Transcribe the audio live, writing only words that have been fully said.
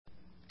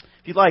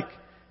If you'd like,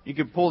 you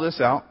could pull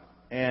this out,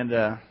 and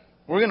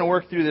we're going to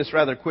work through this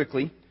rather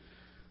quickly.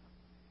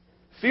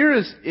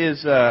 Fear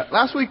is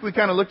last week we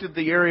kind of looked at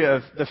the area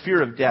of the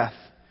fear of death.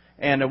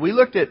 And we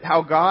looked at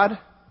how God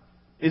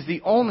is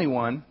the only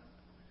one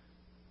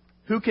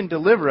who can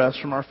deliver us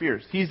from our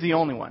fears. He's the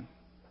only one.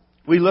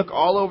 We look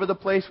all over the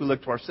place. We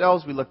look to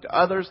ourselves. We look to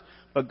others.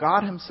 But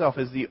God Himself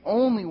is the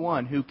only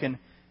one who can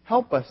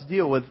help us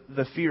deal with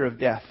the fear of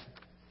death.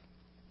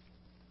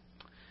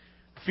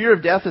 Fear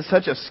of death is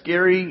such a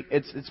scary,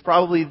 it's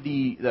probably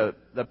the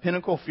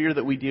pinnacle fear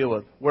that we deal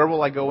with. Where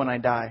will I go when I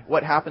die?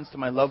 What happens to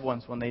my loved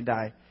ones when they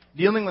die?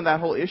 Dealing with that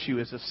whole issue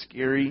is a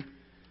scary,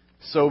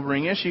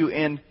 sobering issue.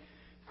 And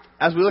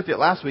as we looked at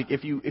last week,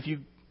 if you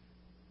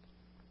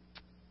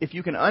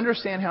can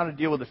understand how to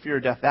deal with the fear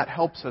of death, that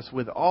helps us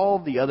with all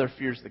the other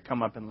fears that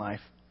come up in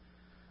life.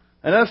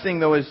 Another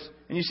thing, though, is,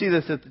 and you see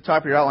this at the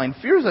top of your outline,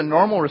 fear is a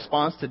normal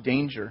response to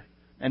danger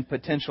and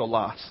potential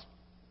loss.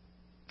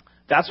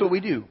 That's what we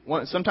do.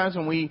 Sometimes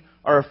when we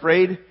are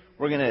afraid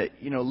we're going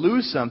to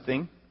lose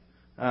something,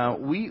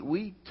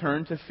 we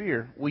turn to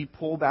fear. We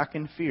pull back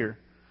in fear.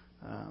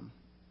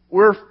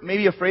 We're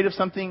maybe afraid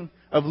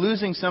of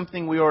losing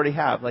something we already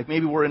have. Like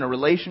maybe we're in a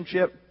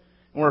relationship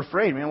and we're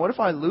afraid, man, what if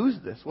I lose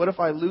this? What if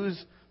I lose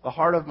the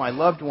heart of my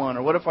loved one?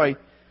 Or what if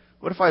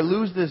I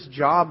lose this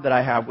job that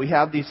I have? We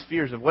have these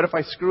fears of what if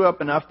I screw up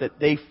enough that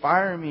they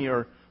fire me?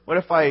 Or what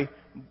if I,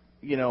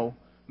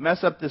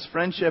 mess up this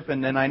friendship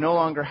and then I no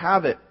longer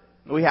have it?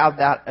 We have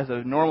that as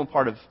a normal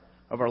part of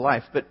our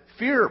life. But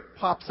fear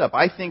pops up.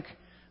 I think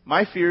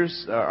my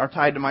fears are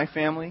tied to my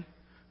family.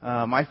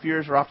 My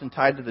fears are often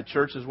tied to the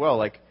church as well.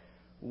 Like,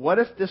 what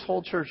if this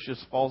whole church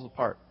just falls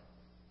apart?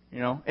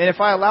 And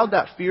if I allowed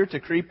that fear to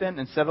creep in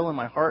and settle in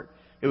my heart,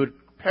 it would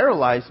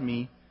paralyze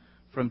me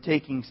from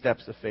taking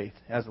steps of faith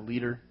as a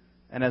leader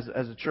and as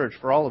a church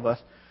for all of us.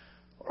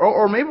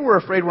 Or maybe we're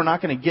afraid we're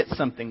not going to get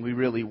something we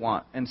really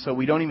want. And so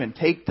we don't even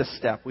take the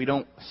step. We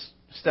don't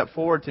step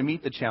forward to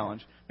meet the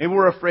challenge. Maybe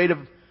we're afraid of,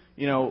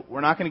 we're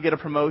not going to get a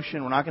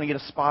promotion. We're not going to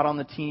get a spot on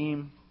the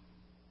team.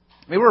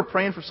 Maybe we're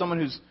praying for someone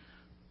who's,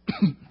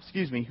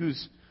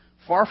 who's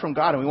far from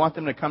God, and we want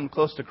them to come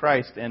close to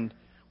Christ, and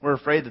we're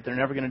afraid that they're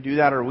never going to do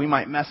that, or we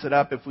might mess it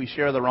up if we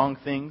share the wrong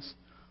things.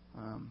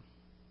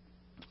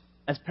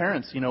 As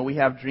parents, we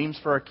have dreams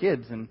for our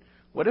kids, and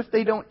what if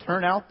they don't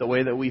turn out the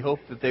way that we hope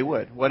that they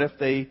would? What if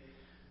they,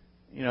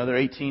 they're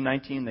 18,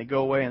 19, they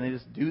go away and they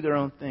just do their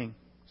own thing?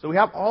 So we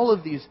have all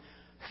of these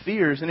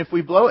fears, and if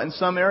we blow it in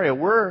some area,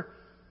 we're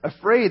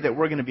afraid that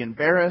we're going to be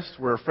embarrassed.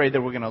 We're afraid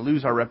that we're going to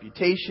lose our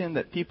reputation,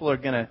 that people are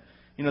going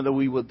to, that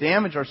we will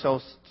damage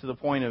ourselves to the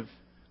point of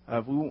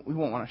we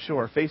won't want to show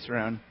our face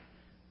around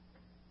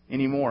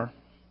anymore.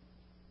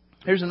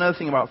 Here's another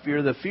thing about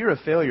fear. The fear of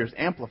failure is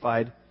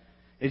amplified.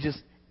 It's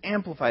just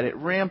amplified. It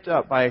ramped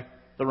up by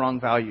the wrong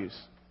values.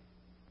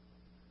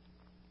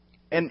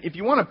 And if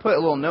you want to put a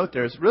little note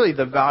there, it's really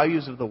the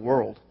values of the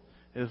world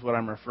is what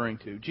I'm referring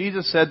to.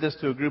 Jesus said this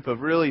to a group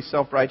of really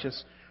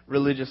self-righteous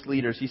religious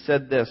leaders. He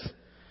said this.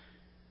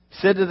 He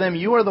said to them,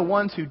 "You are the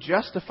ones who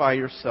justify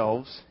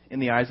yourselves in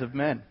the eyes of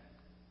men."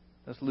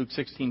 That's Luke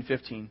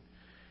 16:15.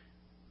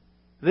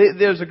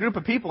 There's a group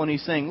of people, and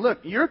He's saying, look,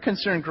 you're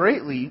concerned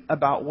greatly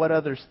about what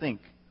others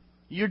think.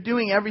 You're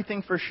doing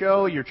everything for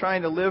show. You're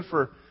trying to live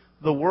for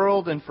the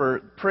world and for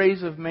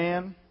praise of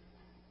man.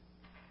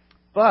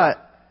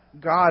 But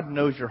God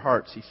knows your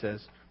hearts, He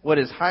says. What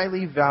is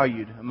highly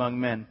valued among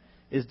men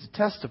is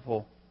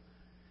detestable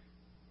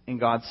in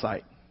God's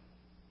sight.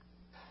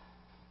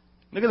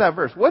 Look at that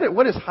verse.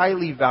 What is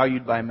highly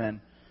valued by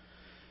men?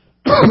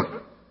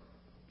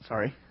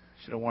 Sorry,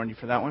 should have warned you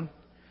for that one.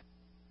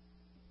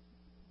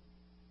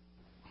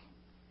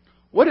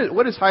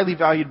 What is highly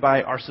valued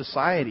by our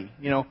society?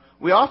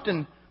 We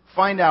often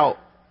find out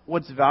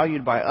what's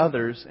valued by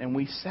others, and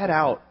we set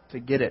out to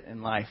get it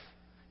in life.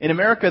 In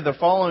America, the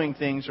following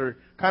things are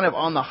kind of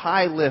on the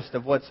high list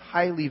of what's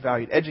highly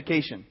valued.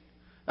 Education.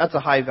 That's a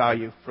high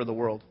value for the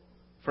world,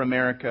 for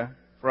America,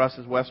 for us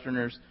as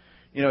Westerners.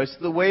 It's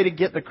the way to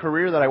get the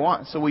career that I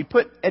want. So we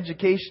put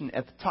education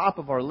at the top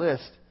of our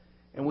list,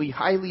 and we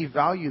highly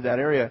value that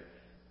area.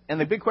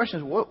 And the big question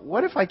is,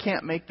 what if I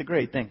can't make the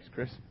grade? Thanks,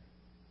 Chris.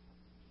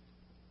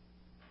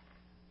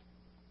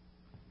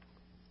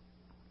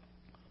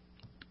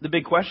 The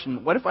big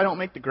question, what if I don't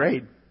make the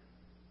grade?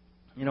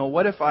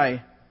 What if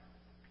I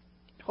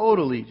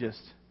totally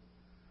just,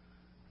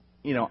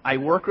 I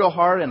work real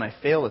hard and I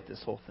fail at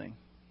this whole thing?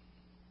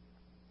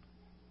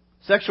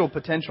 Sexual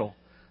potential.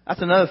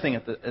 That's another thing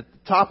at the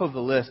top of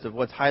the list of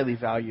what's highly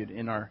valued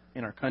in our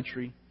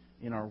country,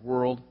 in our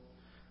world.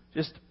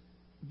 Just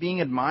being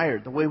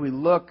admired, the way we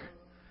look.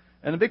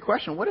 And the big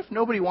question, what if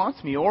nobody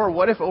wants me? Or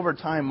what if over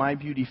time my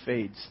beauty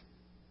fades?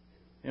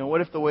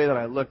 What if the way that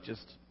I look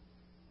just...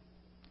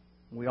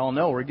 We all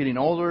know we're getting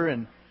older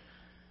and,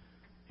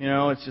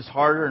 it's just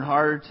harder and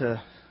harder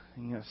to,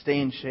 stay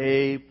in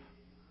shape.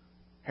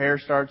 Hair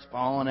starts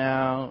falling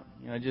out.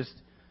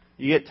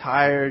 You get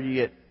tired.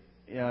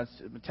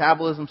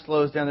 Metabolism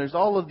slows down. There's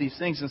all of these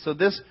things. And so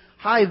this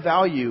high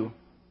value,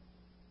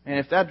 and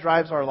if that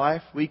drives our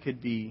life, we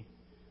could be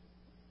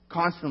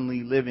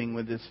constantly living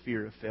with this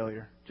fear of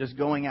failure. Just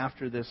going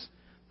after this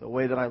the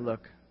way that I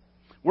look.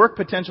 Work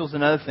potential is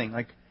another thing.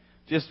 Like,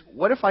 just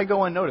what if I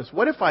go unnoticed?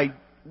 What if I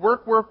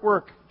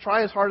work,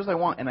 try as hard as I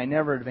want, and I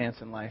never advance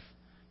in life?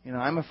 You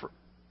know,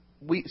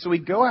 so we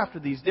go after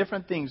these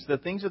different things, the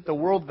things that the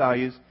world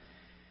values,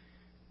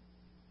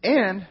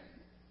 and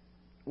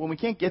when we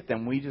can't get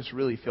them, we just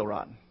really feel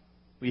rotten.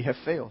 We have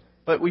failed.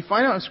 But we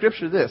find out in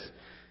Scripture this.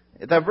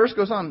 That verse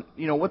goes on,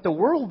 you know, what the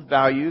world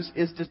values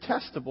is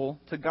detestable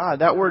to God.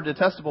 That word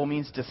detestable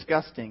means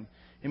disgusting.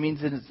 It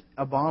means it is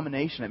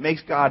abomination. It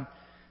makes God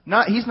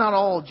He's not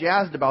all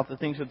jazzed about the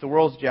things that the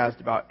world's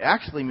jazzed about. It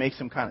actually makes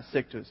him kind of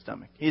sick to his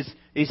stomach. He's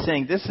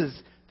saying this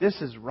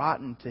is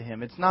rotten to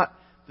him. It's not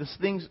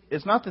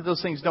that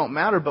those things don't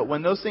matter, but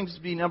when those things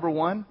be number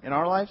one in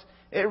our lives,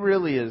 it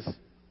really is.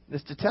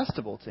 It's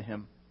detestable to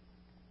him.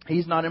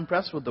 He's not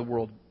impressed with the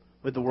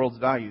world's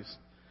values.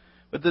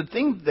 But the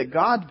things that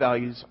God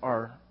values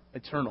are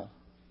eternal.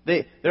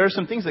 There are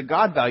some things that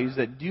God values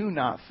that do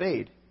not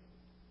fade.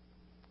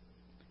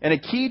 And a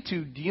key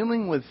to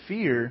dealing with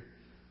fear,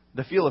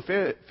 the feel of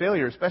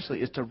failure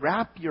especially, is to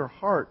wrap your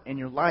heart and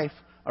your life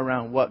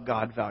around what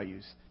God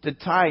values. To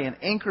tie and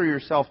anchor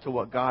yourself to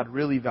what God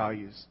really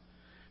values.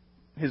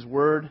 His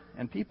Word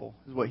and people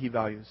is what He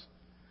values.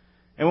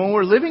 And when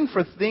we're living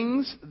for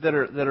things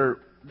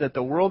that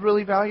the world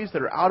really values,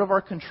 that are out of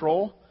our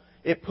control,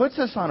 it puts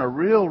us on a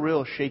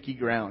real shaky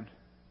ground.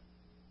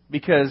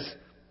 Because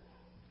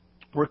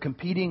we're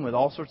competing with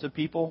all sorts of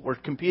people. We're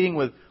competing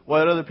with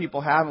what other people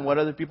have and what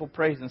other people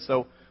praise. And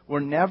so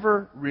we're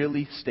never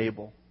really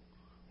stable.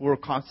 We're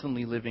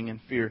constantly living in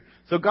fear.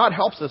 So God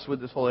helps us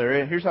with this whole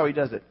area. Here's how He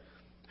does it.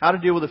 How to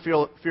deal with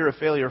the fear of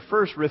failure.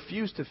 First,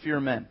 refuse to fear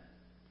men.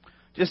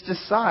 Just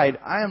decide,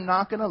 I am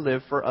not going to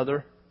live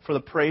for the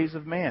praise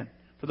of man,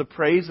 for the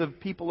praise of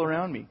people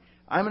around me.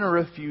 I'm going to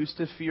refuse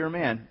to fear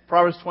man.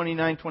 Proverbs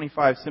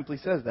 29:25 simply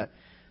says that.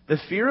 The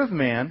fear of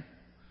man,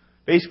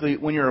 basically,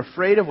 when you're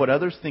afraid of what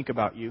others think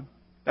about you,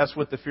 that's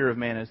what the fear of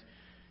man is.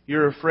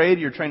 You're afraid,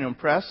 you're trying to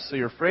impress, so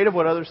you're afraid of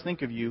what others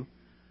think of you.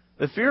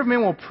 The fear of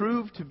man will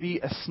prove to be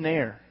a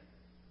snare.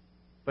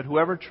 But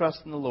whoever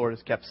trusts in the Lord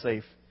is kept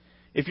safe.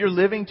 If you're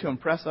living to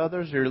impress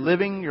others, you're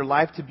living your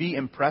life to be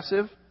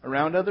impressive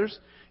around others,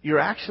 you're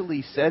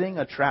actually setting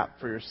a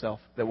trap for yourself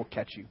that will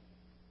catch you.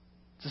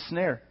 It's a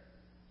snare.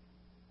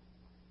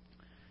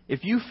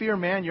 If you fear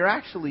man, you're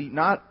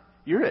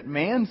at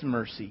man's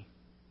mercy.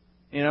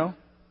 You know?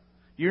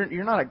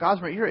 You're not at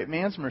God's mercy, you're at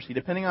man's mercy.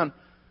 Depending on,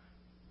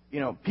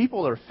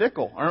 people are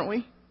fickle, aren't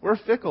we? We're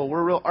fickle.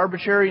 We're real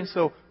arbitrary. And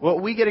so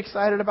what we get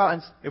excited about,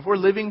 and if we're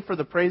living for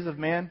the praise of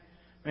man,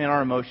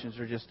 our emotions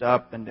are just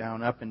up and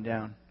down, up and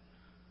down.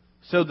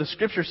 So the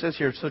Scripture says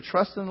here, so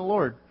trust in the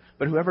Lord.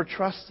 But whoever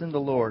trusts in the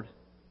Lord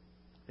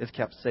is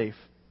kept safe.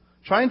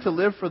 Trying to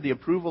live for the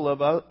approval of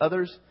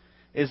others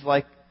is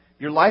like,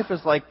 your life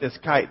is like this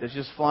kite that's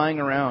just flying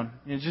around.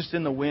 It's just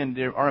in the wind.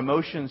 Our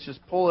emotions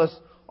just pull us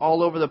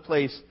all over the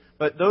place.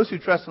 But those who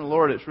trust in the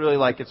Lord, it's really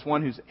like it's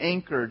one who's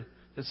anchored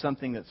to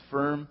something that's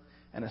firm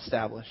and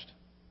established.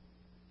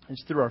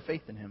 It's through our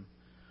faith in Him.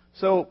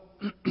 So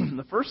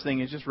the first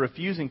thing is just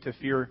refusing to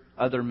fear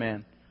other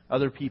men,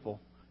 other people,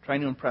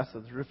 trying to impress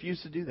others.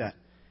 Refuse to do that.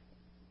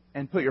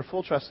 And put your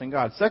full trust in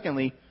God.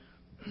 Secondly,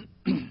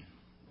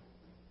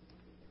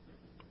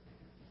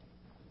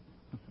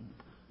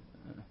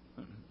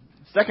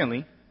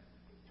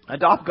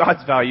 adopt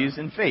God's values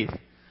in faith.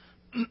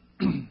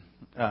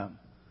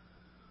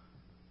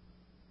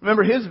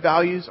 Remember, His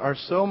values are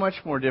so much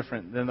more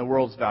different than the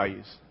world's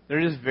values.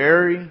 They're just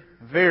very,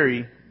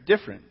 very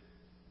different.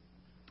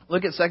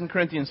 Look at 2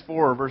 Corinthians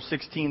 4, verse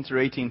 16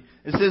 through 18.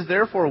 It says,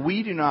 therefore,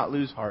 we do not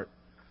lose heart.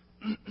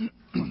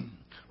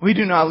 We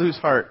do not lose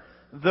heart.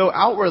 Though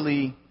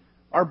outwardly,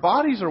 our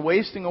bodies are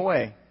wasting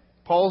away.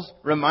 Paul's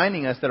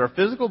reminding us that our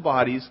physical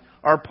bodies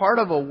are part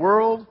of a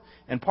world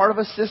and part of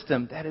a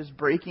system that is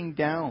breaking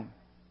down.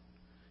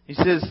 He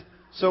says,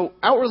 so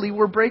outwardly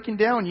we're breaking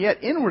down,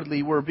 yet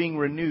inwardly we're being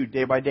renewed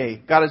day by day.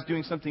 God is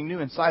doing something new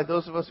inside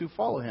those of us who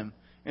follow Him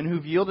and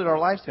who've yielded our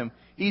lives to Him.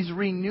 He's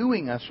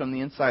renewing us from the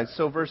inside.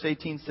 So verse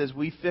 18 says,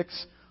 we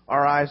fix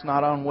our eyes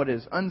not on what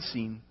is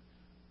unseen.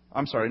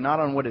 Not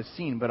on what is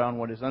seen, but on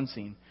what is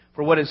unseen.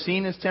 For what is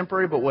seen is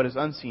temporary, but what is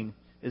unseen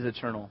is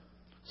eternal.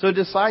 So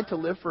decide to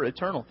live for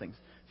eternal things.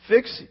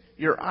 Fix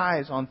your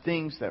eyes on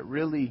things that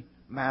really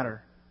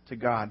matter to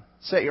God.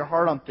 Set your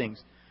heart on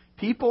things.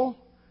 People,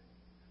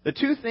 the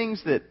two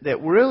things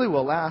that really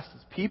will last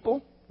is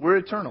people, we're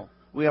eternal.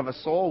 We have a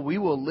soul, we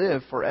will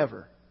live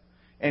forever.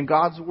 And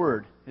God's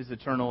Word is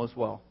eternal as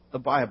well. The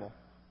Bible,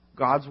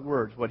 God's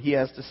Word, what He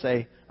has to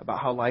say about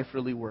how life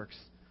really works.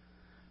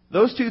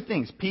 Those two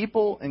things,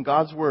 people and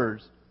God's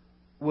words,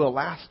 will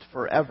last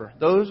forever.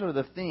 Those are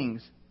the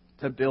things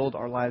to build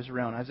our lives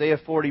around. Isaiah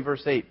 40,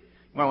 verse 8.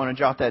 You might want to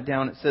jot that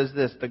down. It says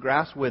this, the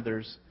grass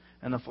withers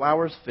and the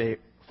flowers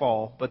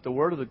fall, but the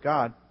word of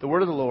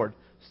the Lord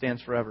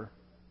stands forever.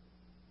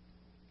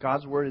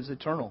 God's Word is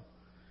eternal.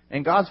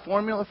 And God's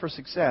formula for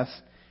success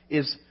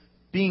is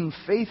being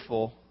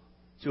faithful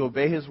to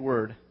obey His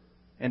Word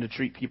and to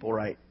treat people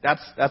right.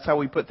 That's how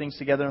we put things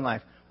together in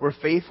life. We're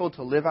faithful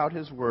to live out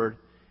His Word,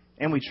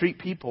 and we treat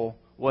people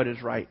what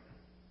is right,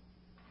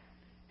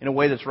 in a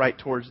way that's right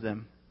towards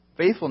them.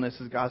 Faithfulness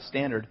is God's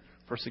standard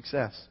for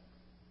success.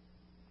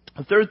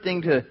 The third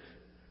thing to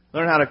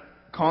learn how to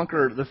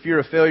conquer the fear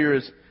of failure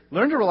is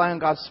learn to rely on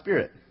God's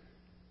Spirit.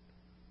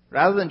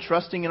 Rather than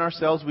trusting in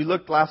ourselves, we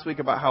looked last week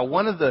about how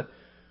one of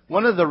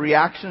the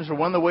reactions, or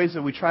one of the ways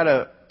that we try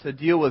to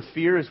deal with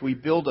fear, is we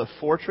build a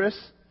fortress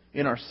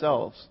in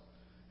ourselves.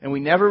 And we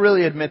never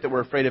really admit that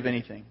we're afraid of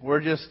anything.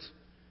 We're just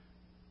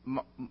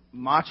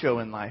macho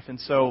in life. And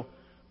so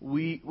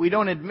we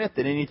don't admit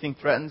that anything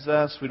threatens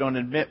us. We don't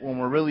admit when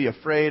we're really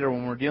afraid or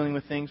when we're dealing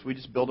with things. We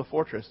just build a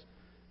fortress.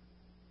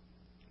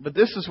 But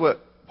this is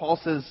what Paul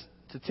says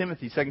to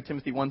Timothy, 2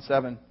 Timothy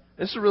 1:7.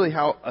 This is really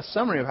a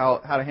summary of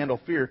how to handle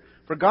fear.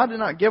 For God did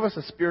not give us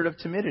a spirit of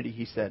timidity,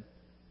 he said,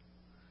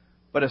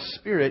 but a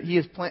spirit. He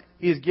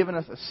has given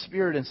us a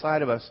spirit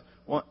inside of us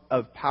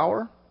of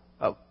power,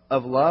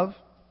 of love,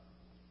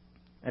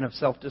 and of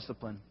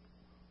self-discipline.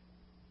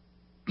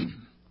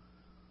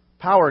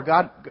 Power,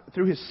 God,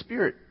 through His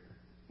Spirit,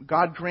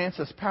 God grants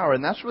us power.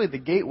 And that's really the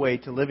gateway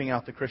to living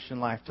out the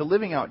Christian life, to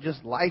living out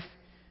just life,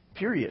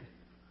 period.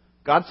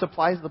 God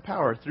supplies the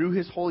power through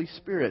His Holy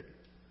Spirit.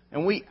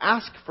 And we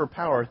ask for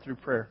power through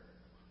prayer.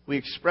 We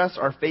express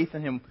our faith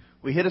in Him.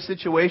 We hit a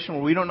situation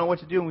where we don't know what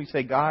to do, and we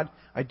say, God,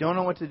 I don't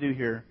know what to do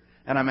here,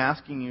 and I'm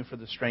asking You for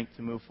the strength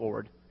to move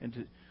forward.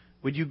 And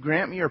would You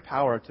grant me Your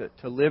power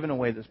to live in a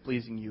way that's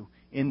pleasing You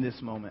in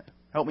this moment?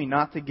 Help me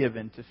not to give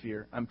in to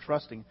fear. I'm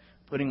trusting,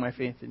 putting my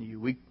faith in You.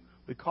 We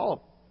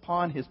call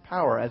upon His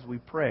power as we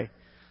pray.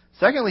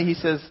 Secondly, he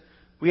says,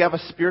 we have a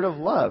spirit of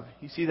love.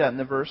 You see that in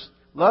the verse.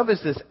 Love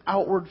is this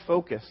outward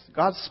focus.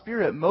 God's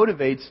Spirit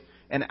motivates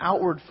an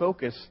outward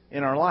focus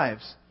in our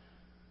lives.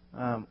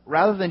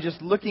 Rather than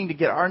just looking to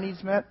get our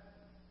needs met,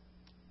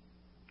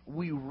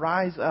 we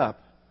rise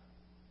up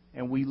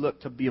and we look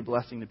to be a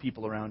blessing to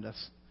people around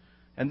us.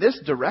 And this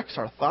directs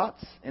our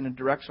thoughts and it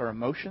directs our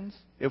emotions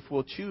if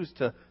we'll choose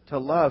to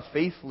love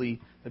faithfully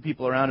the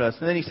people around us.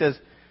 And then he says,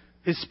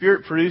 His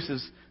Spirit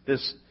produces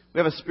this. We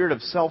have a spirit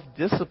of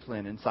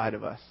self-discipline inside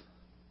of us.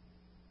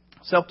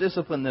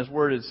 Self-discipline, this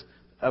word, is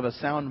of a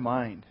sound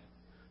mind.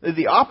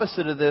 The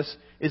opposite of this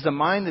is a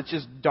mind that's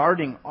just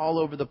darting all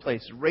over the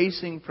place,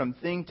 racing from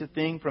thing to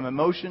thing, from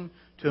emotion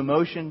to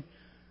emotion,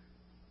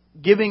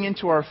 giving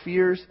into our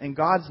fears, and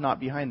God's not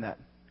behind that.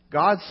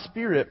 God's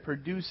Spirit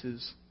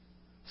produces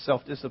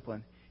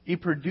self-discipline. He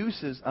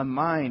produces a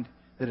mind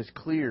that is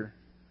clear,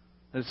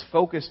 that is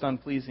focused on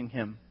pleasing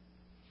Him.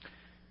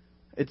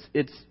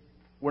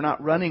 We're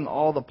not running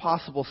all the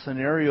possible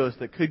scenarios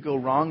that could go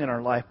wrong in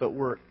our life, but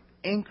we're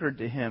anchored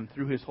to Him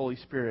through His Holy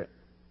Spirit.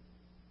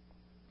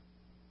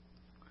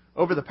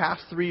 Over the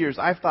past 3 years,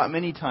 I've thought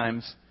many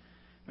times,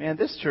 man,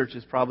 this church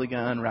is probably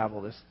going to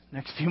unravel this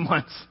next few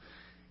months.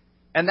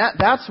 And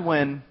that's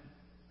when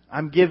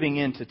I'm giving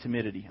in to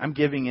timidity. I'm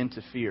giving in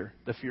to fear,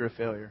 the fear of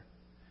failure.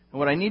 And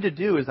what I need to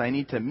do is I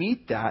need to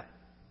meet that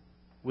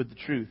with the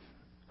truth.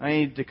 I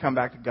need to come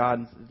back to God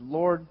and say,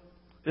 Lord,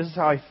 this is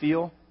how I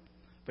feel.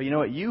 But you know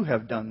what? You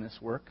have done this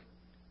work.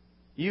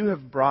 You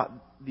have brought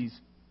these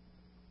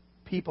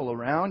people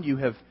around. You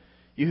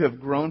have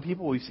grown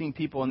people. We've seen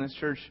people in this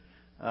church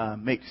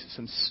make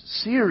some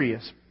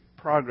serious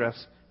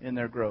progress in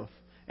their growth.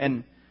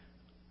 And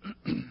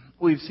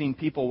we've seen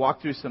people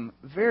walk through some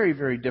very,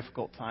 very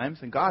difficult times,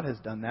 and God has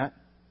done that.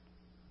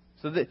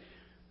 So that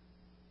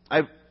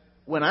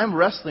when I'm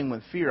wrestling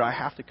with fear, I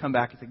have to come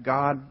back and say,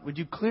 God, would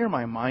You clear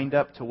my mind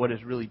up to what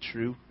is really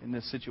true in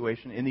this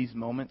situation, in these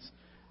moments?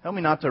 Help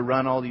me not to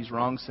run all these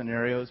wrong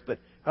scenarios, but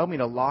help me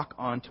to lock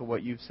on to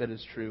what You've said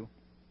is true.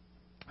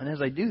 And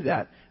as I do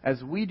that,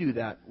 as we do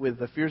that with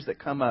the fears that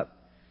come up,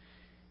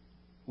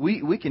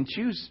 we can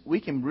choose,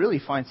 we can really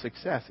find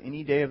success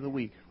any day of the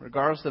week,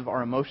 regardless of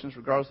our emotions,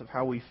 regardless of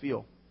how we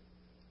feel.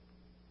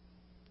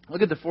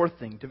 Look at the fourth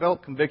thing,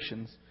 develop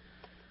convictions.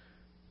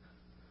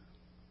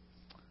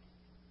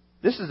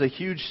 This is a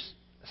huge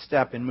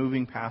step in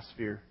moving past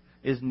fear,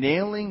 is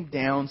nailing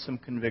down some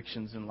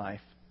convictions in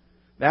life.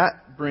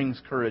 That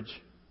brings courage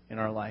in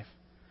our life.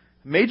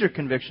 A major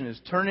conviction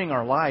is turning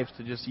our lives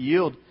to just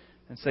yield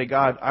and say,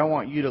 God, I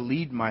want You to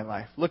lead my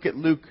life. Look at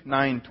Luke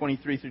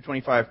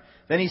 9:23-25.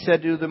 Then He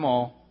said to them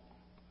all,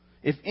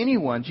 if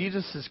anyone,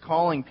 Jesus is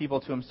calling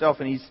people to Himself,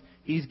 and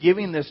He's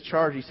giving this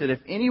charge. He said, if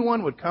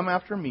anyone would come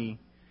after Me,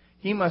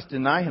 he must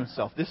deny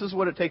himself. This is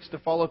what it takes to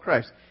follow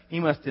Christ. He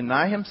must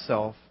deny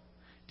himself,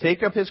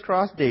 take up his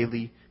cross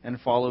daily, and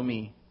follow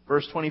Me.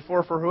 Verse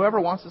 24, for whoever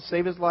wants to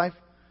save his life,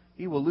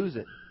 he will lose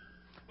it.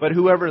 But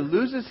whoever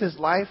loses his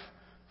life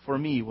for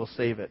Me will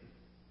save it.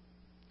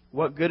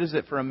 What good is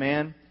it for a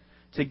man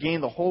to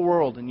gain the whole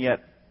world and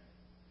yet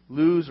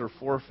lose or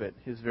forfeit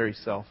his very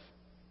self?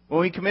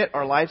 When we commit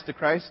our lives to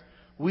Christ,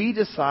 we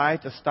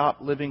decide to stop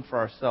living for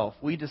ourselves.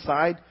 We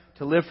decide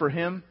to live for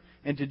Him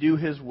and to do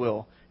His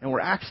will. And we're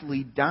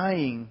actually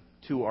dying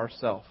to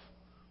ourself.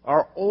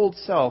 Our old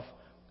self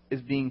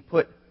is being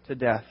put to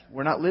death.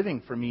 We're not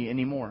living for me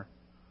anymore.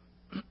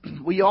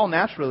 we all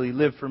naturally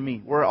live for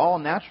me. We're all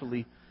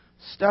naturally,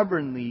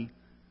 stubbornly,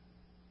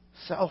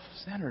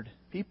 self-centered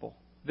people.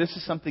 This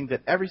is something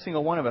that every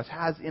single one of us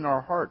has in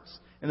our hearts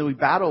and that we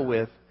battle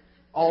with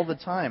all the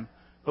time.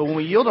 But when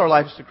we yield our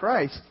lives to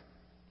Christ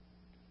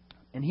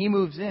and He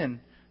moves in,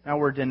 now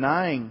we're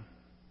denying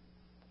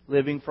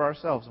living for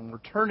ourselves and we're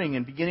turning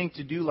and beginning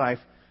to do life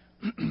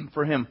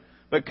for Him.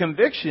 But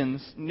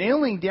convictions,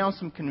 nailing down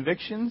some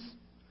convictions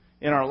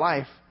in our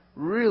life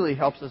really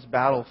helps us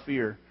battle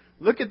fear.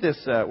 Look at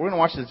this. We're going to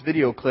watch this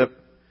video clip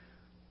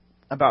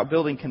about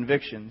building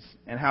convictions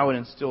and how it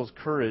instills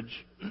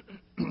courage.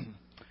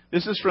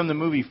 This is from the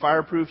movie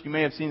Fireproof. You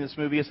may have seen this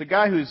movie. It's a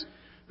guy whose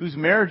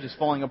marriage is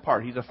falling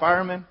apart. He's a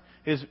fireman.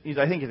 I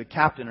think he's a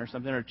captain or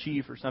something, or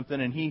chief or something,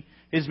 and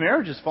his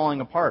marriage is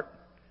falling apart.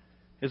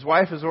 His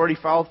wife has already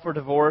filed for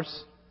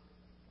divorce,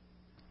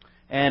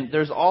 and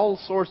there's all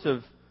sorts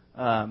of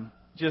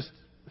just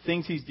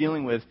things he's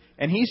dealing with,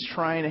 and he's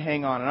trying to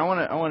hang on. And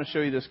I want to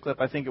show you this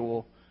clip. I think it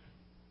will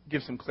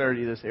give some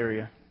clarity to this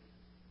area.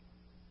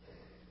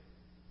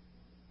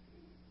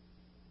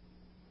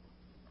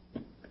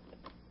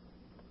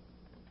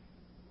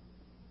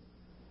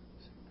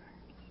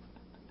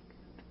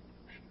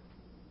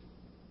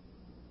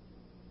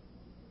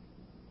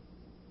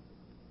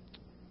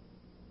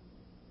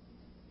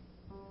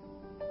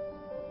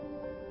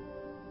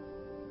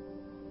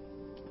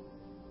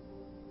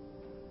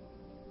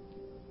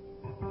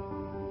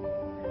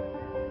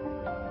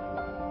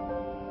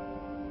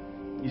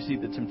 You see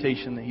the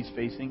temptation that he's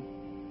facing.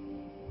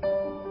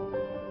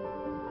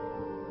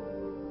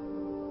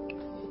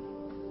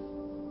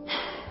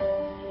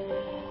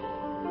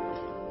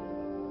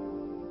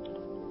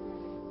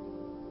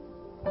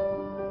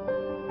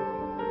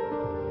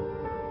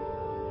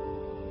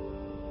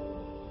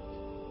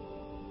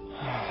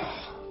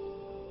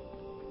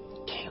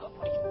 Caleb,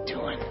 what are you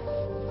doing?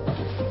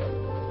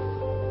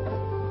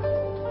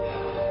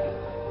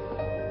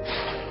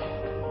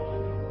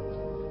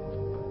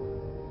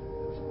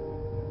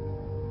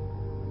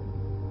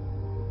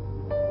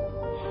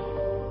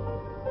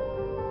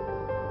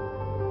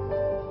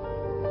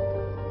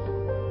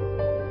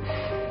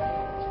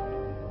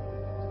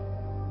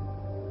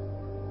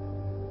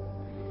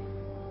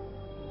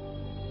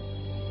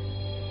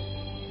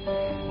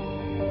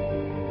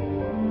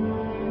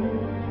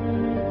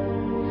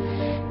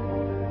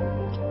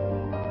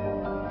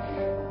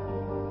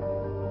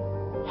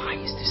 Why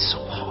is this so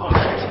hard?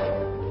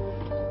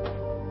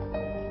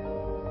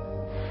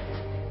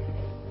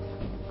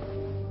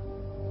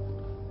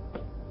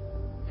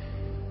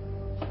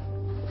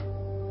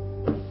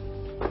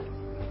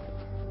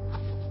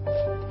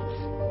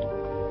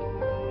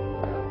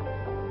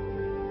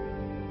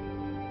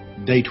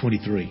 Day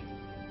 23.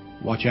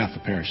 Watch out for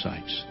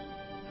parasites.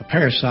 A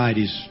parasite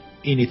is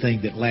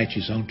anything that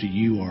latches onto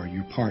you or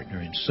your partner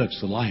and sucks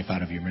the life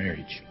out of your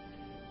marriage.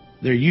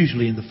 They're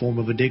usually in the form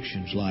of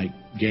addictions like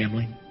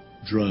gambling,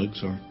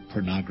 drugs, or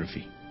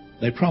pornography.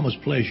 They promise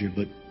pleasure,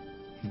 but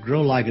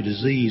grow like a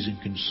disease and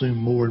consume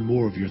more and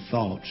more of your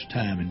thoughts,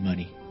 time, and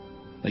money.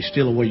 They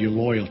steal away your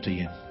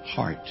loyalty and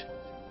heart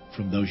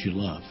from those you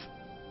love.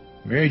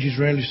 Marriages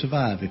rarely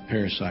survive if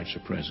parasites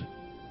are present.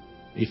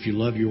 If you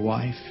love your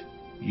wife,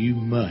 you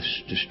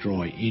must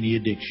destroy any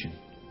addiction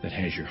that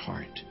has your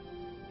heart.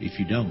 If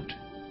you don't,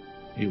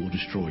 it will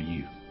destroy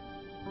you.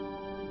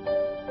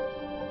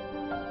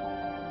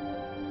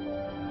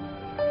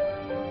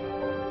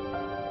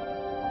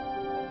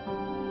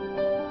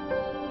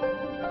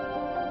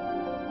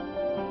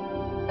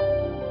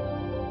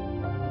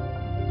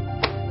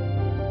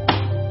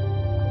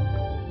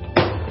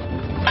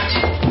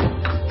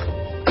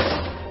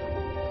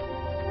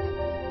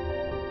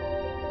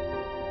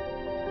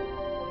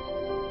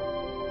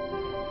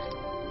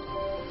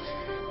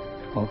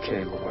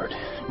 Okay, Lord,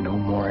 no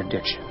more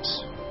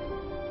addictions.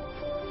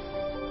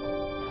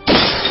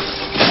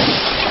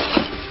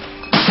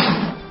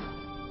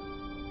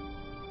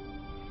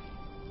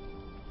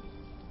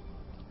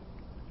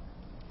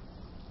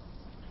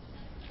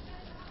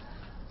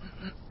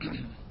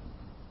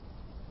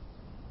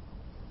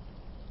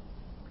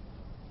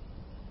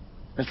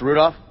 Mr.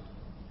 Rudolph?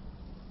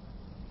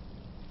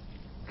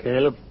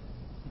 Caleb?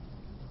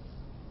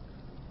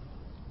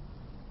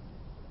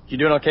 You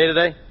doing okay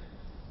today?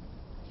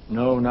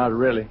 No, not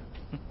really.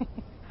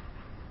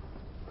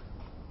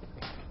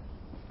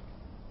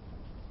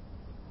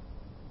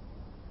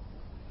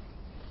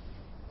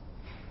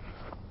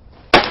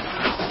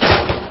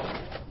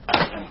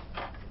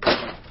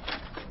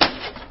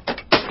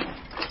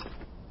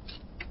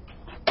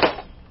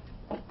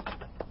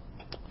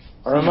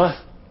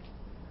 Irma,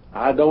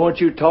 I don't want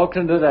you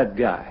talking to that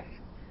guy.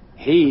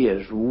 He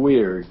is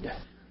weird.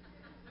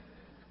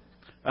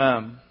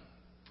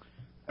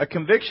 A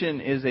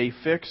conviction is a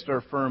fixed or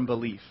firm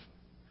belief.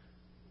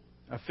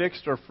 A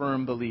fixed or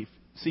firm belief.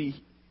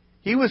 See,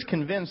 he was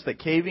convinced that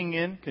caving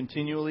in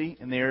continually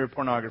in the area of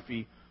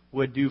pornography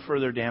would do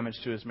further damage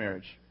to his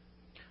marriage.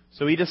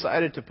 So he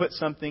decided to put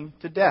something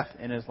to death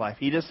in his life.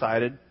 He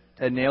decided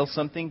to nail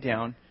something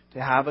down,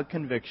 to have a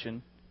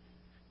conviction,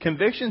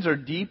 Convictions are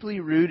deeply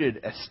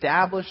rooted,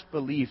 established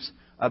beliefs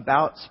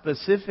about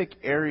specific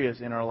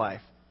areas in our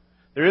life.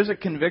 There is a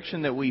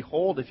conviction that we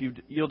hold if you've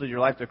yielded your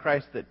life to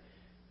Christ, that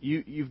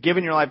you've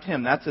given your life to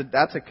Him.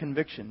 That's a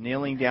conviction,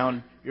 nailing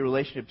down your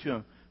relationship to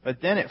Him.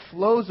 But then it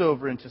flows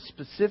over into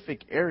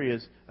specific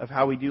areas of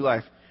how we do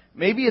life.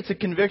 Maybe it's a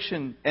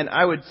conviction, and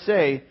I would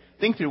say,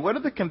 think through, what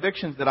are the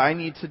convictions that I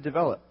need to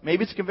develop?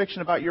 Maybe it's a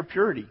conviction about your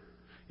purity.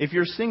 If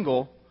you're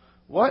single,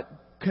 what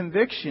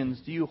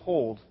convictions do you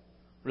hold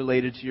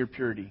related to your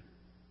purity?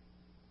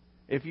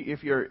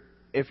 If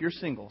you're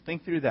single,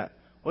 think through that.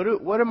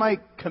 What am I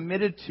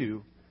committed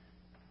to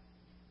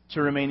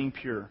remaining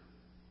pure?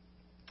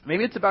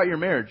 Maybe it's about your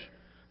marriage.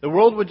 The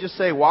world would just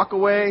say, walk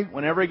away.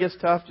 Whenever it gets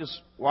tough,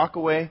 just walk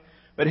away.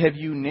 But have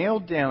you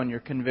nailed down your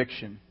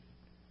conviction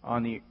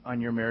on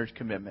your marriage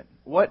commitment?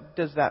 What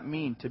does that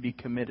mean to be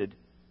committed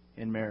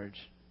in marriage?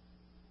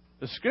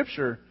 The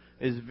Scripture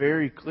is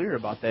very clear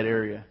about that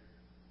area.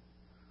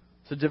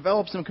 So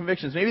develop some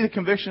convictions. Maybe the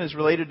conviction is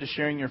related to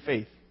sharing your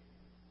faith.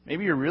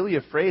 Maybe you're really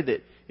afraid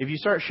that if you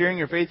start sharing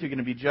your faith, you're going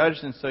to be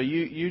judged, and so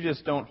you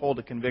just don't hold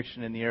a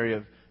conviction in the area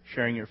of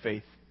sharing your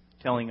faith,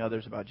 telling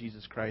others about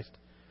Jesus Christ.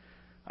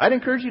 I'd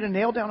encourage you to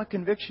nail down a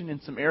conviction in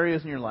some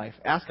areas in your life.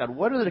 Ask God,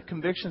 what are the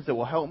convictions that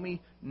will help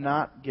me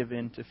not give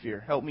in to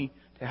fear? Help me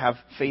to have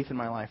faith in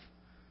my life.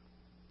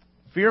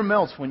 Fear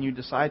melts when you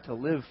decide to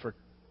live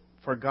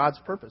for God's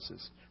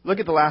purposes. Look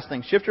at the last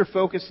thing. Shift your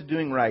focus to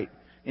doing right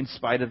in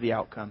spite of the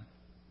outcome.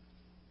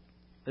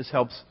 This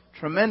helps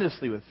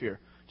tremendously with fear.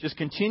 Just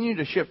continue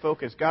to shift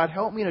focus. God,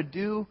 help me to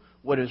do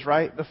what is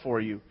right before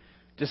you,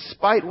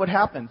 despite what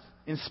happens,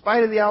 in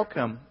spite of the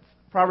outcome.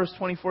 Proverbs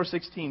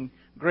 24:16,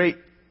 great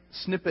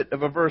snippet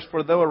of a verse.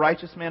 For though a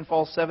righteous man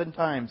falls 7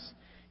 times,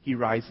 he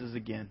rises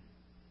again.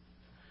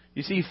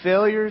 You see,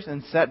 failures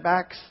and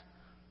setbacks,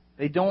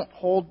 they don't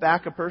hold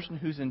back a person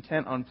who's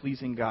intent on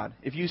pleasing God.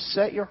 If you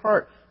set your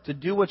heart to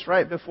do what's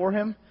right before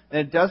Him,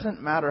 then it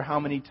doesn't matter how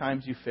many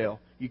times you fail.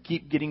 You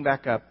keep getting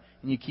back up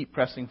and you keep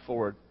pressing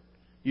forward.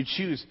 You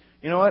choose,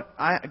 you know what?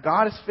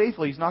 God is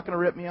faithful. He's not going to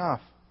rip me off.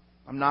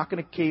 I'm not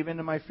going to cave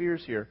into my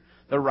fears here.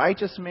 The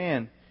righteous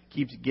man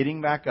keeps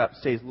getting back up,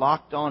 stays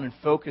locked on and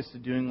focused to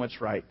doing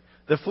what's right.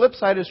 The flip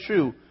side is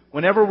true.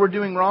 Whenever we're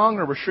doing wrong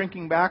or we're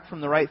shrinking back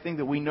from the right thing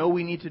that we know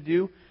we need to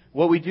do,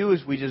 what we do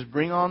is we just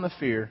bring on the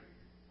fear.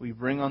 We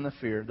bring on the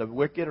fear. The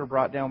wicked are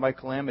brought down by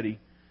calamity.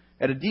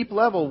 At a deep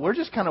level, we're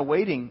just kind of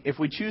waiting. If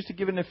we choose to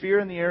give in to fear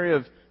in the area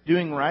of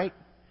doing right,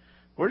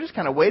 we're just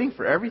kind of waiting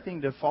for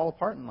everything to fall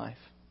apart in life.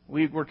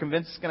 We're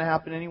convinced it's going to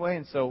happen anyway,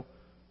 and so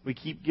we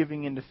keep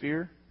giving in to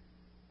fear.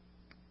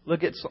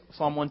 Look at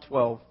Psalm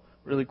 112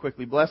 really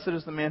quickly. Blessed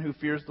is the man who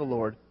fears the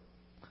Lord.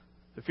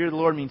 The fear of the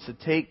Lord means to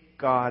take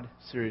God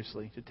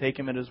seriously, to take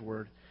Him at His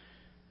word.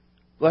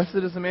 Blessed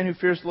is the man who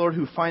fears the Lord,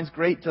 who finds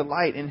great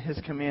delight in His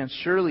commands.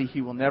 Surely he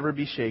will never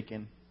be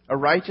shaken. A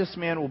righteous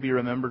man will be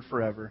remembered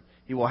forever.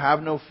 He will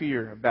have no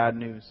fear of bad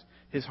news.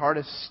 His heart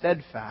is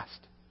steadfast,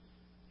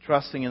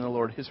 trusting in the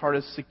Lord. His heart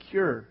is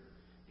secure.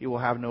 He will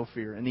have no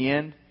fear. In the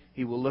end,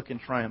 he will look in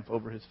triumph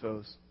over his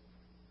foes.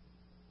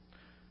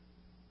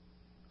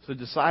 So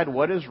decide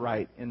what is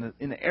right in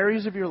the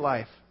areas of your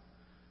life.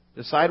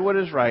 Decide what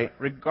is right,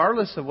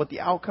 regardless of what the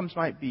outcomes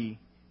might be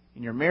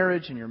in your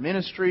marriage, in your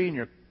ministry, in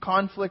your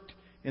conflict,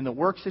 in the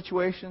work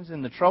situations,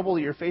 in the trouble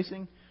that you're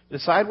facing.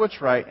 Decide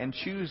what's right and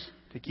choose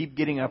to keep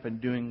getting up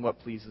and doing what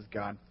pleases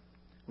God.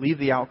 Leave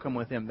the outcome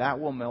with Him. That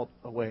will melt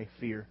away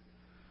fear.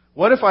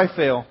 What if I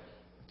fail?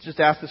 Let's just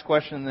ask this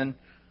question and then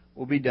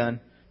we'll be done.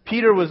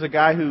 Peter was a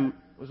guy who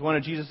was one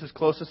of Jesus'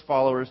 closest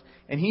followers,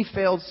 and he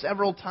failed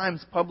several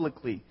times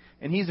publicly.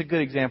 And he's a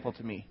good example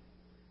to me.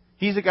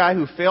 He's a guy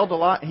who failed a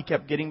lot. He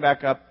kept getting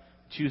back up,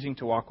 choosing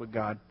to walk with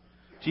God.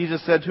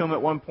 Jesus said to him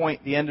at one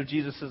point, the end of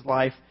Jesus'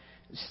 life,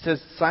 He says,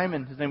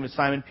 Simon, his name was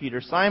Simon Peter,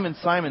 Simon,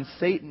 Simon,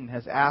 Satan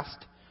has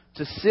asked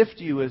to sift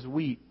you as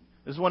wheat.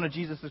 This is one of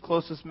Jesus'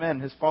 closest men,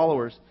 his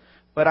followers.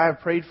 But I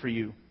have prayed for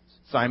you,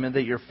 Simon,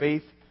 that your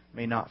faith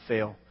may not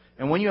fail.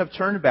 And when you have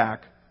turned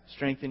back,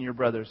 strengthen your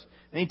brothers.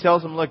 And he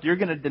tells them, look, you're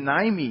going to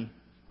deny me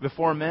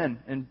before men.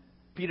 And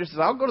Peter says,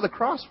 I'll go to the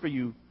cross for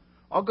you.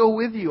 I'll go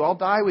with you. I'll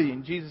die with you.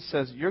 And Jesus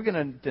says, you're going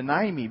to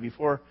deny me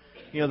before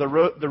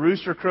the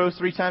rooster crows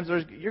 3 times.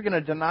 You're going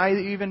to deny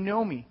that you even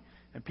know me.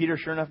 And Peter,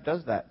 sure enough,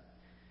 does that.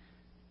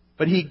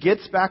 But he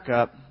gets back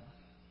up.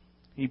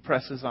 He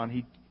presses on.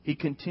 He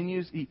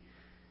continues.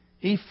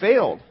 He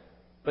failed.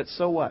 But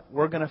so what?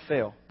 We're going to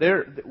fail.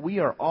 We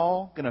are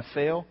all going to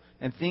fail.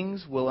 And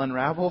things will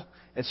unravel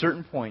at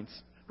certain points.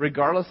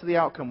 Regardless of the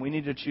outcome, we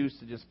need to choose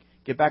to just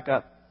get back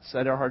up,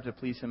 set our heart to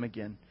please Him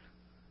again.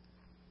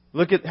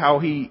 Look at how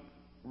he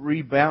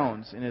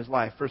rebounds in his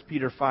life. 1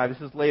 Peter 5.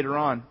 This is later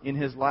on in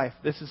his life.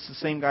 This is the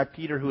same guy,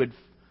 Peter,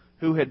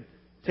 who had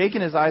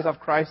taken his eyes off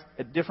Christ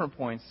at different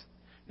points.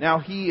 Now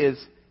he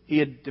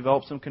had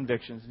developed some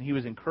convictions, and he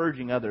was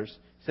encouraging others.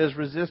 He says,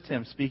 resist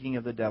him, speaking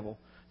of the devil,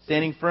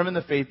 standing firm in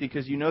the faith,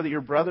 because you know that your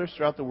brothers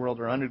throughout the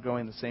world are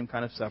undergoing the same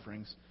kind of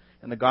sufferings.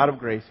 And the God of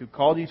grace, who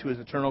called you to His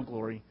eternal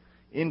glory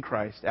in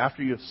Christ,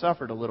 after you have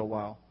suffered a little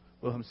while,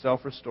 will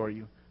Himself restore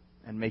you,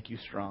 and make you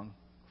strong,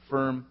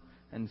 firm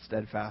and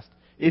steadfast.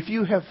 If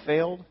you have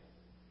failed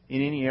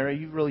in any area,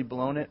 you've really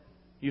blown it,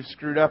 you've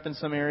screwed up in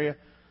some area,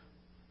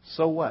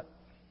 so what?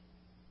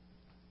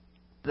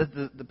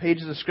 The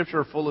pages of Scripture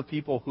are full of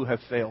people who have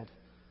failed.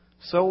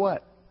 So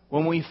what?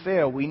 When we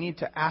fail, we need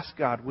to ask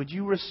God, would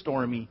you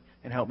restore me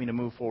and help me to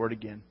move forward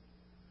again?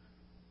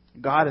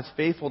 God is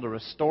faithful to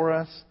restore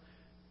us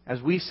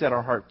as we set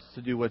our hearts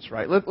to do what's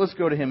right. Let's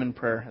go to Him in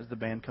prayer as the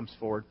band comes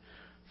forward.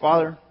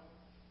 Father,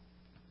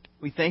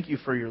 we thank you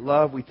for your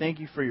love. We thank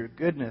you for your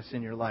goodness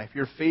in your life,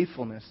 your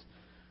faithfulness.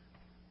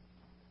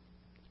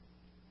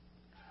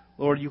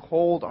 Lord, you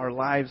hold our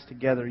lives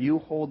together. You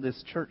hold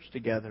this church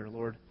together,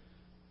 Lord.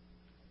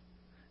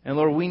 And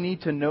Lord, we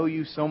need to know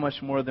you so much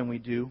more than we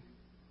do.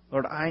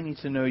 Lord, I need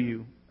to know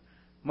you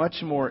much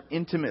more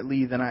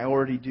intimately than I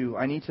already do.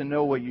 I need to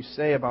know what you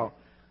say about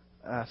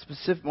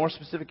more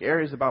specific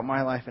areas about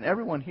my life. And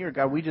everyone here,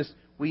 God,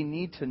 we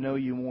need to know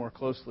you more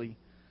closely.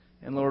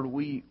 And Lord,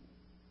 we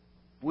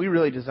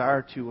really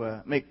desire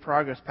to make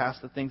progress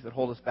past the things that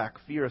hold us back.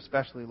 Fear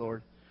especially,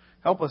 Lord.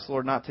 Help us,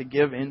 Lord, not to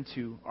give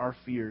into our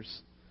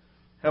fears.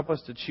 Help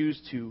us to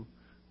choose to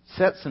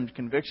set some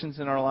convictions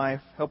in our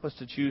life. Help us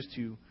to choose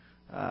to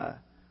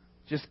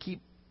just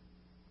keep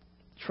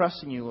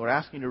trusting you, Lord,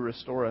 asking you to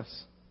restore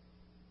us.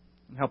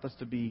 And help us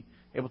to be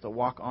able to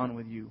walk on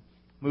with you.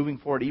 Moving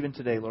forward, even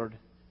today, Lord.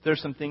 If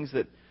there's some things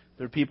that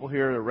there are people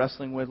here that are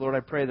wrestling with, Lord,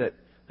 I pray that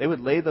they would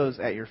lay those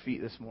at your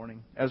feet this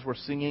morning. As we're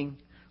singing,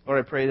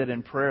 Lord, I pray that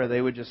in prayer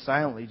they would just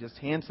silently just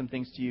hand some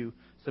things to you,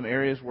 some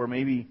areas where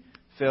maybe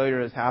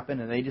failure has happened,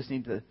 and they just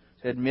need to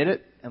admit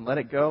it and let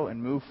it go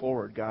and move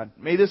forward, God.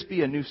 May this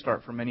be a new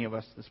start for many of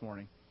us this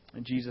morning.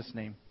 In Jesus'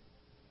 name,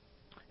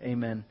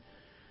 amen.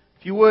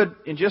 If you would,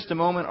 in just a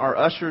moment, our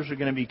ushers are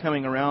going to be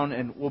coming around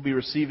and we'll be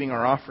receiving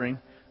our offering.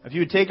 If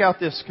you would take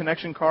out this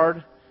connection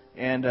card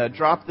and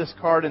drop this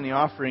card in the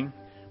offering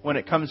when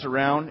it comes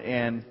around.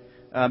 And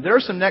there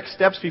are some next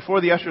steps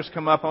before the ushers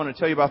come up. I want to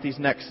tell you about these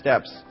next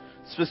steps.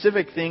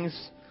 Specific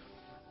things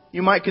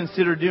you might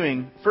consider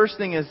doing. First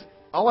thing is,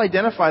 I'll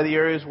identify the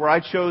areas where I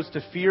chose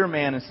to fear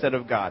man instead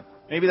of God.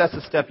 Maybe that's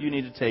a step you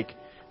need to take.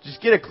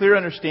 Just get a clear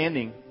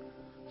understanding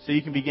so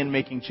you can begin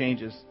making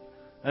changes.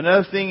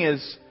 Another thing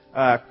is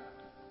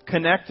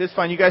connect. It's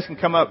fine. You guys can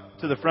come up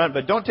to the front,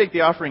 but don't take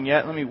the offering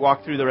yet. Let me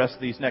walk through the rest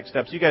of these next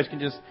steps. You guys can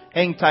just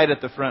hang tight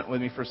at the front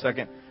with me for a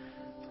second.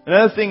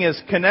 Another thing is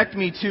connect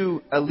me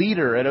to a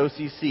leader at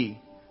OCC.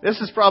 This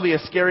is probably a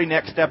scary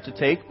next step to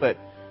take, but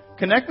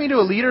connect me to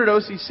a leader at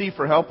OCC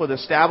for help with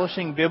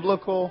establishing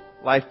biblical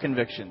life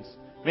convictions.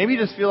 Maybe you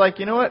just feel like,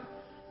 you know what?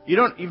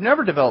 You've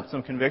never developed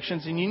some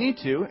convictions and you need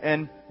to.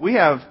 And we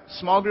have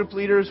small group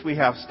leaders, we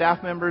have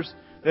staff members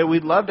that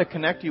we'd love to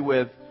connect you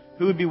with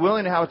who would be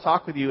willing to have a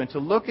talk with you and to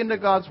look into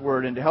God's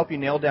Word and to help you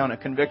nail down a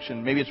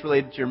conviction. Maybe it's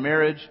related to your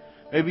marriage,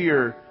 maybe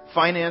your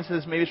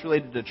finances, maybe it's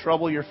related to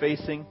trouble you're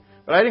facing.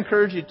 But I'd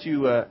encourage you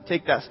to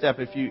take that step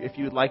if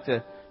you would like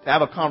to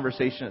have a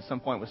conversation at some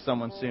point with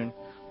someone soon.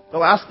 The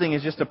last thing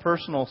is just a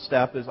personal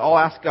step is I'll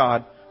ask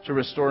God to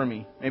restore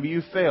me. Maybe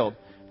you failed.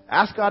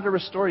 Ask God to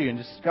restore you and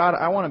just, God,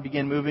 I want to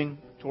begin moving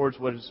towards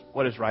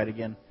what is right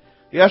again.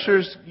 The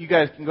ushers, you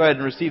guys can go ahead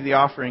and receive the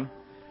offering.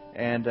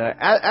 And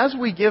as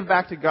we give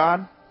back to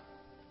God,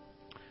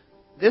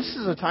 this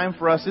is a time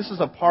for us. This is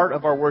a part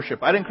of our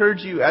worship. I'd encourage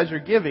you as you're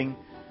giving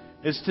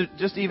is to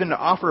just even to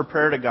offer a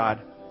prayer to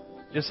God.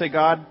 Just say,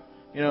 God,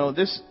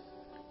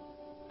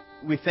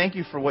 we thank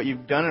you for what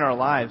you've done in our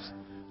lives.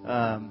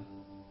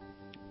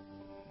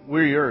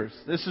 We're yours.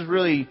 This is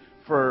really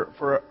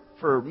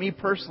for me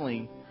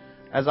personally.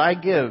 As I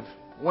give,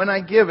 when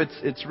I give,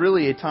 it's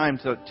really a time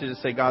to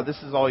just say, God,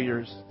 this is all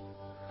yours.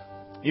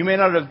 You may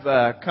not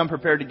have come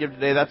prepared to give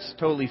today. That's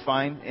totally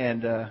fine.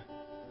 And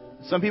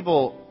some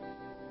people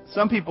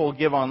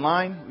give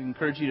online. We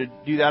encourage you to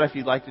do that if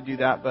you'd like to do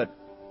that. But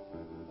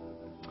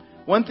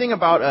one thing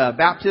about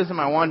baptism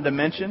I wanted to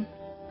mention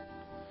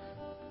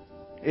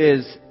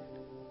is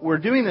we're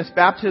doing this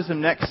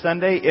baptism next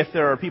Sunday if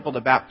there are people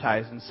to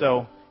baptize. And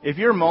so if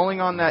you're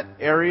mulling on that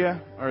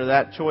area or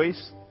that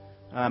choice,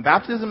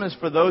 baptism is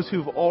for those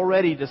who've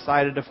already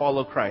decided to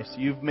follow Christ.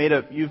 You've made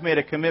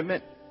a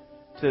commitment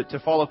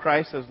to follow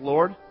Christ as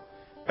Lord.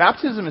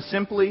 Baptism is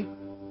simply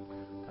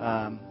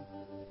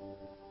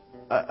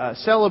a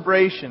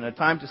celebration, a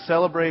time to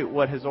celebrate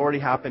what has already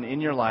happened in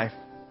your life.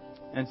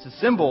 And it's a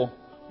symbol,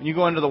 when you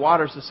go into the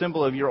water, it's a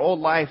symbol of your old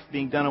life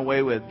being done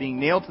away with, being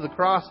nailed to the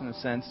cross in a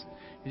sense.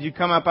 As you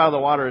come up out of the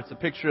water, it's a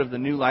picture of the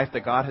new life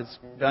that God has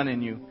done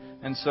in you.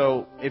 And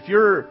so if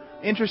you're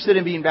interested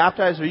in being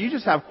baptized or you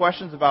just have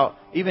questions about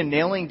even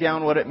nailing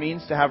down what it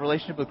means to have a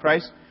relationship with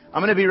Christ,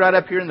 I'm going to be right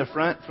up here in the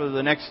front for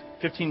the next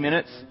 15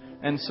 minutes.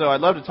 And so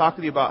I'd love to talk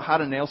with you about how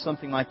to nail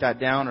something like that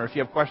down, or if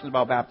you have questions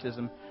about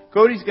baptism.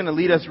 Cody's going to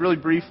lead us really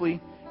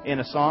briefly in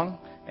a song,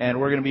 and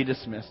we're going to be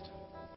dismissed.